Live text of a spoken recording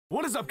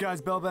What is up,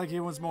 guys? Belbag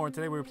here once more, and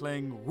today we're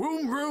playing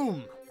Womb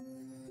Room.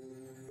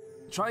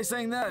 Try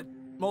saying that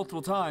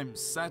multiple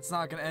times. That's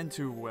not gonna end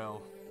too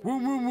well.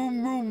 Womb, womb,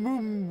 womb, womb,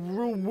 womb,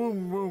 womb,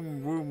 womb,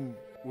 womb, womb,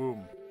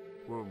 womb,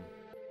 womb.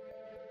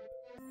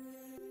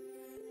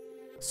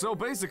 So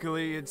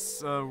basically,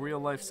 it's a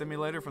real-life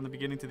simulator from the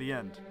beginning to the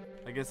end.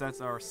 I guess that's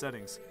our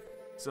settings.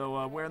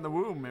 So we're in the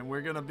womb, and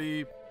we're gonna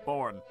be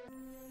born.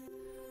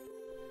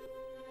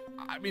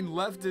 I mean,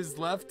 left is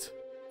left,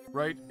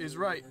 right is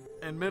right,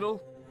 and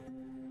middle.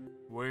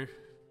 We're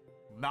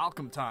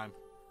Malcolm time.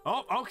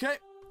 Oh, okay.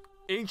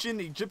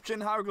 Ancient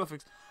Egyptian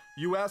hieroglyphics.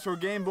 You asked for a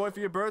Game Boy for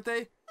your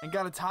birthday and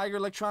got a Tiger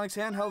Electronics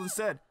handheld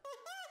instead.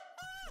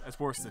 That's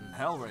worse than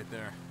hell right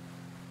there.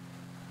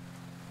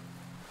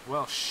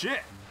 Well,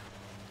 shit.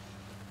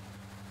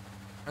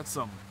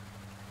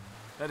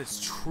 That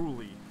is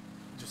truly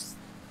just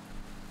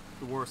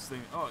the worst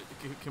thing. Oh,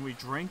 can we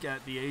drink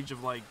at the age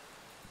of like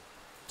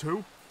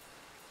 2?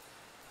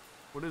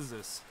 What is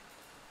this?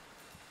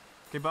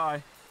 Okay,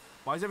 bye.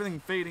 Why is everything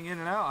fading in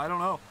and out? I don't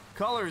know.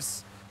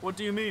 Colors! What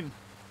do you mean?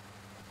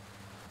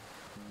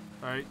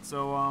 Alright,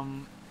 so,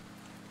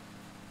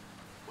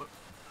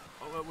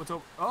 what's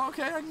open? Oh,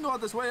 okay, I can go out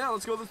this way. Yeah,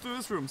 let's go through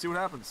this room, see what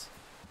happens.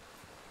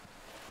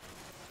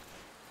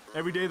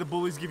 Every day the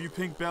bullies give you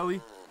pink belly,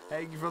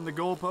 hang you from the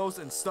goalpost,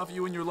 and stuff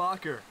you in your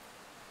locker.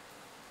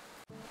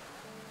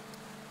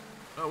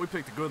 Oh, we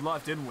picked a good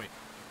life, didn't we?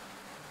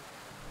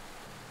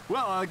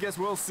 Well, I guess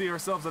we'll see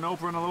ourselves an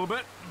Oprah in a little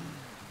bit.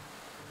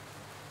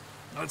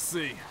 Let's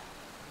see.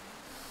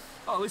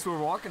 Oh, at least we're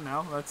walking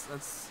now.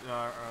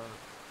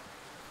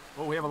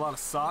 Oh, we have a lot of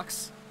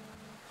socks.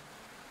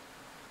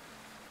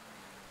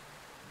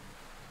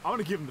 I'm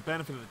gonna give him the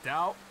benefit of the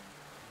doubt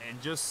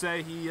and just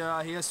say he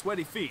has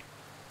sweaty feet.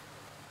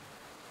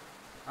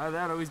 Either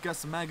that or he's got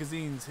some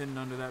magazines hidden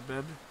under that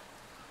bed.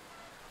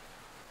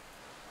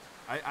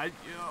 You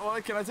know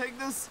what, can I take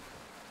this?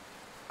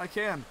 I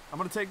can. I'm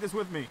gonna take this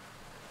with me.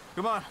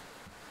 Come on.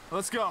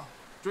 Let's go.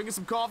 Drinking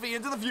some coffee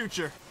into the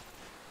future.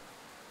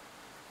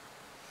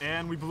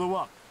 And we blew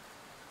up.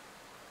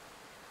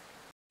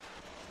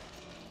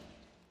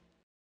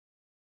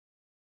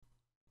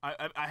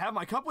 I have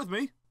my cup with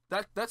me.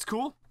 That's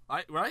cool.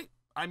 Right?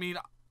 I mean,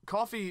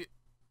 coffee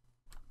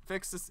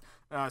fix this.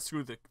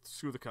 Screw the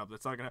cup.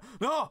 That's not gonna.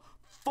 No!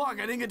 Fuck!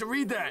 I didn't get to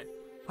read that.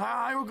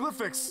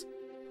 Hieroglyphics.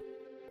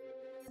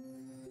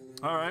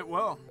 All right.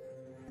 Well,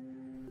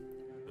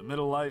 the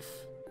middle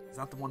life is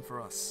not the one for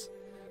us.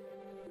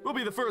 We'll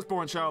be the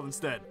firstborn child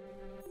instead.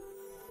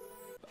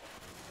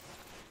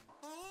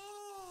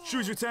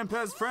 Choose your 10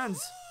 best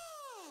friends.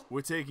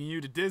 We're taking you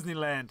to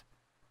Disneyland.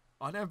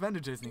 Oh, I've never been to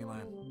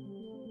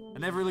Disneyland. I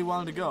never really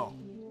wanted to go.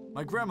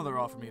 My grandmother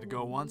offered me to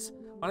go once,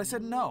 but I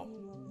said no.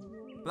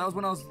 But that was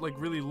when I was like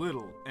really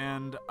little,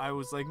 and I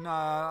was like,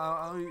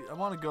 nah, I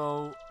want to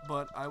go,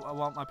 but I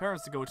want my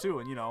parents to go too,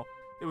 and you know,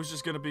 it was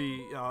just gonna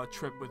be a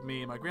trip with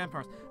me and my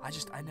grandparents.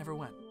 I never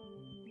went.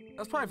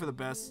 That's probably for the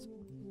best,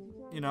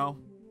 you know.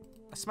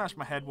 I smashed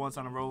my head once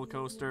on a roller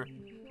coaster.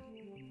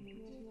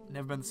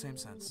 Never been the same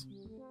since.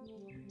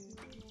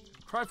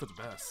 Try for the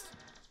best.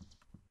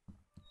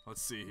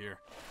 Let's see here.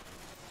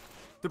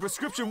 The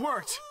prescription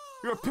worked!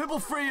 You're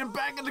pimple-free and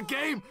back in the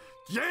game!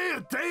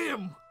 Yeah,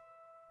 damn!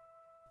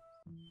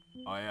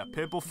 Oh yeah,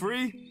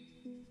 pimple-free?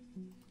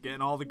 Getting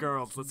all the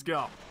girls, let's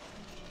go.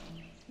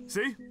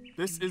 See?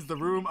 This is the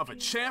room of a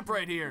champ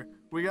right here.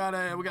 We got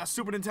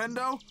Super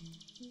Nintendo.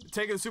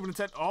 Taking the Super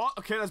Nintendo. Oh,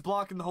 okay, that's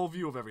blocking the whole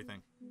view of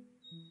everything.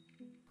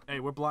 Hey,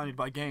 we're blinded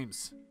by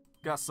games.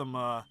 Got some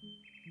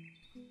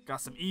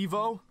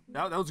Evo.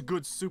 That was a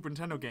good Super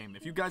Nintendo game.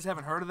 If you guys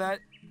haven't heard of that,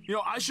 you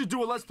know, I should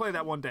do a Let's Play of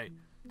that one day.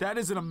 That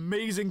is an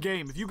amazing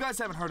game. If you guys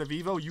haven't heard of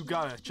Evo, you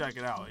gotta check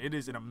it out. It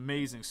is an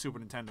amazing Super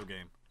Nintendo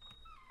game.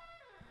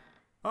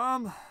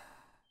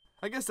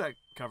 I guess that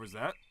covers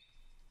that.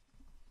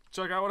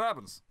 Check out what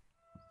happens.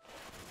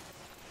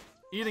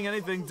 Eating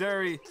anything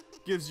dairy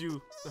gives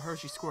you the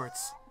Hershey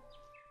squirts.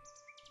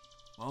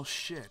 Well,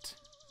 shit.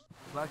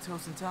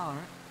 Lactose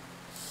intolerant.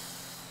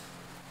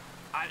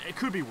 It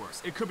could be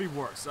worse. It could be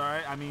worse,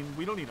 alright? I mean,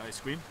 we don't need ice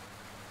cream.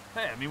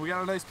 Hey, I mean, we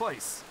got a nice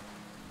place.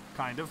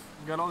 Kind of.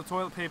 We got all the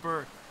toilet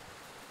paper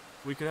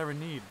we could ever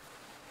need.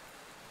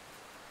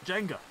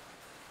 Jenga.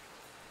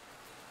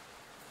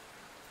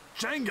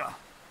 Jenga!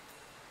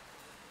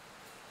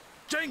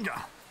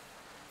 Jenga!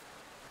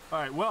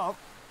 Alright, well,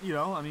 you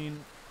know, I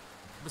mean,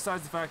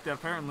 besides the fact that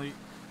apparently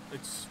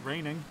it's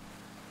raining,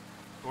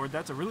 or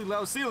that's a really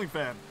loud ceiling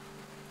fan.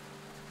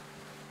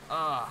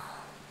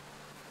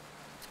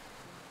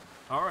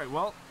 Alright,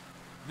 well,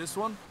 this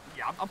one?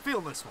 Yeah, I'm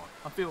feeling this one.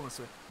 I'm feeling this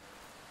one.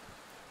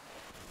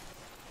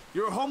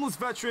 You're a homeless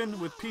veteran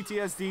with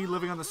PTSD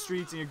living on the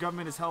streets, and your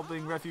government is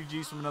helping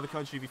refugees from another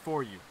country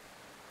before you.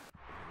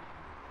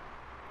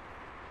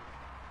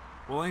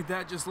 Well, ain't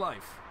that just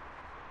life?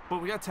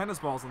 But we got tennis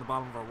balls on the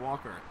bottom of our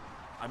walker.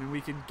 I mean, we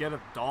can get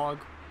a dog.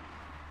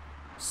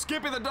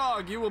 Skippy the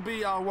dog, you will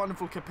be our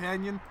wonderful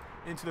companion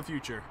into the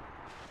future.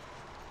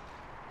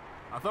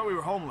 I thought we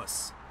were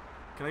homeless.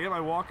 Can I get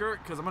my walker?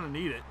 Because I'm gonna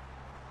need it.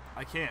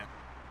 I can't.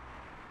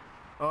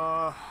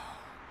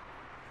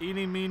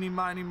 Eeny, meeny,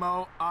 miny,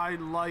 mo, I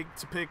like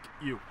to pick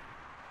you.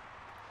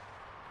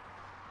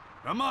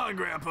 Come on,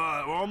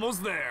 Grandpa, we're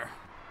almost there.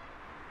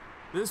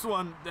 This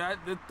one, that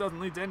doesn't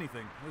lead to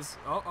anything. This,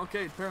 oh,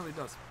 okay, it apparently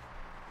does.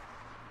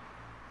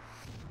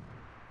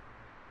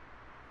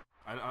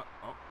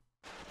 Oh.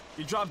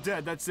 You dropped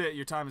dead, that's it,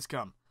 your time has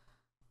come.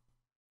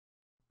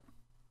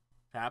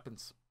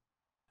 Happens.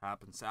 I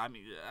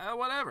mean,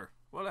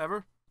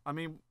 whatever. I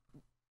mean,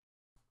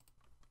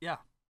 yeah.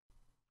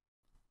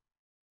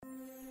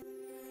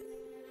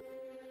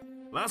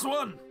 Last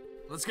one,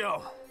 let's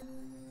go.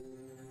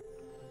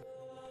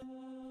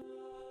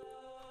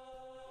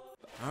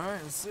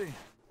 Alright, let's see.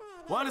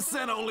 Why does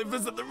Santa only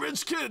visit the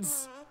rich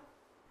kids?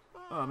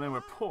 Oh man, we're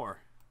poor.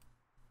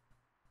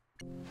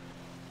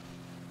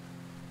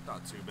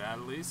 Not too bad,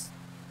 at least.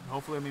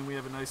 Hopefully, I mean, we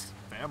have a nice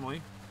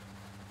family.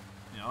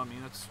 You know, I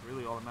mean, that's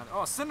really all that matters.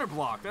 Oh, cinder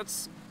block,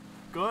 that's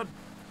good.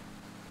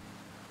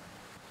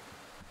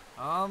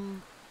 Yeah,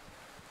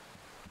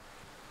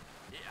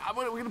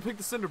 we're gonna pick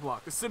the cinder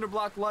block. The cinder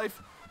block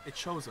life, it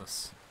chose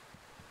us.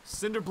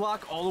 Cinder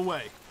block all the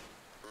way.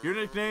 Your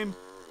nickname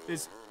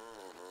is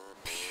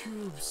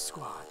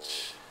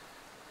PUBESQUATCH.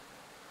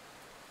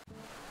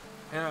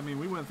 And I mean,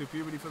 we went through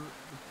puberty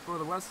for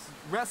the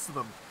rest of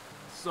them.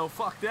 So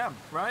fuck them,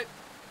 right?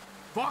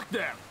 Fuck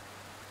them!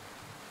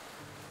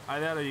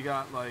 Either that or you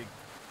got like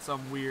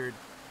some weird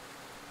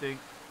thing.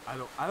 I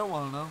don't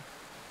want to know.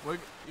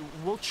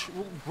 We'll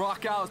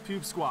rock out with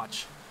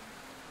PUBESQUATCH.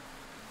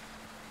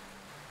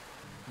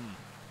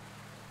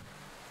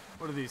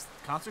 What are these?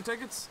 Concert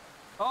tickets?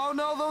 Oh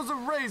no, those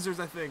are razors,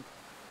 I think.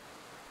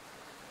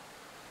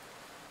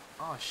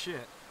 Oh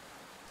shit.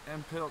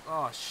 M-pill.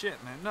 Oh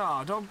shit, man.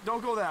 No,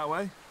 don't go that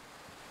way.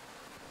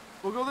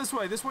 We'll go this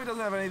way. This way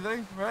doesn't have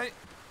anything, right?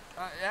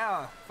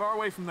 Yeah, far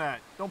away from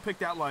that. Don't pick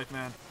that life,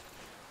 man.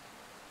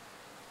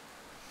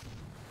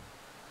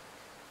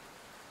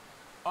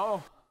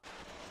 Oh.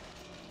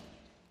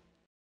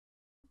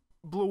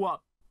 Blew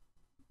up.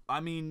 I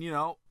mean, you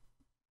know,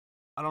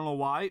 I don't know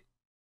why.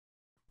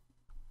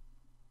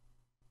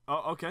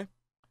 Oh, okay.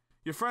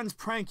 Your friends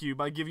prank you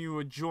by giving you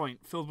a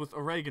joint filled with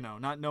oregano,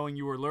 not knowing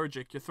you were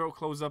allergic. Your throat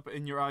closed up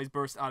and your eyes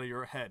burst out of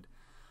your head.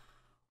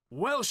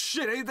 Well,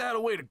 shit, ain't that a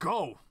way to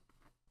go?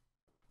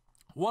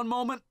 One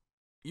moment,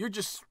 you're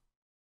just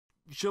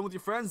chilling with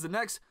your friends. The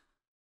next,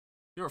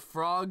 you're a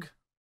frog,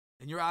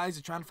 and your eyes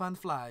are trying to find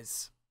the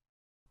flies.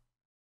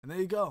 And there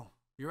you go.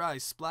 Your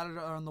eyes splattered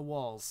on the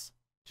walls,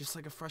 just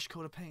like a fresh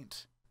coat of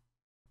paint.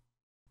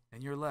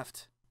 And you're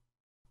left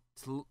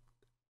to...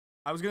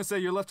 I was gonna say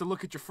you're left to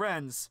look at your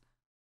friends,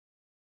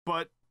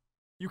 but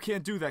you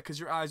can't do that because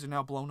your eyes are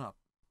now blown up.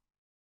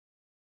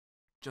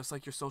 Just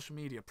like your social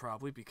media,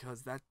 probably,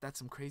 because that's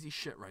some crazy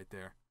shit right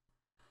there.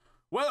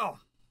 Well,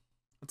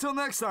 until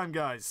next time,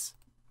 guys.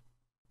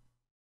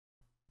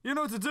 You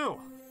know what to do.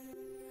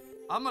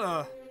 I'm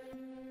gonna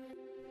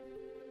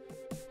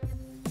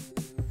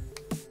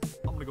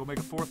go make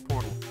a fourth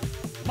portal.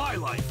 My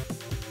life.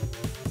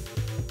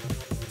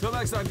 Until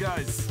next time,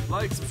 guys.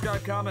 Like,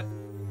 subscribe, comment.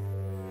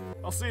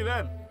 I'll see you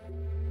then.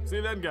 See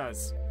you then,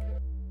 guys.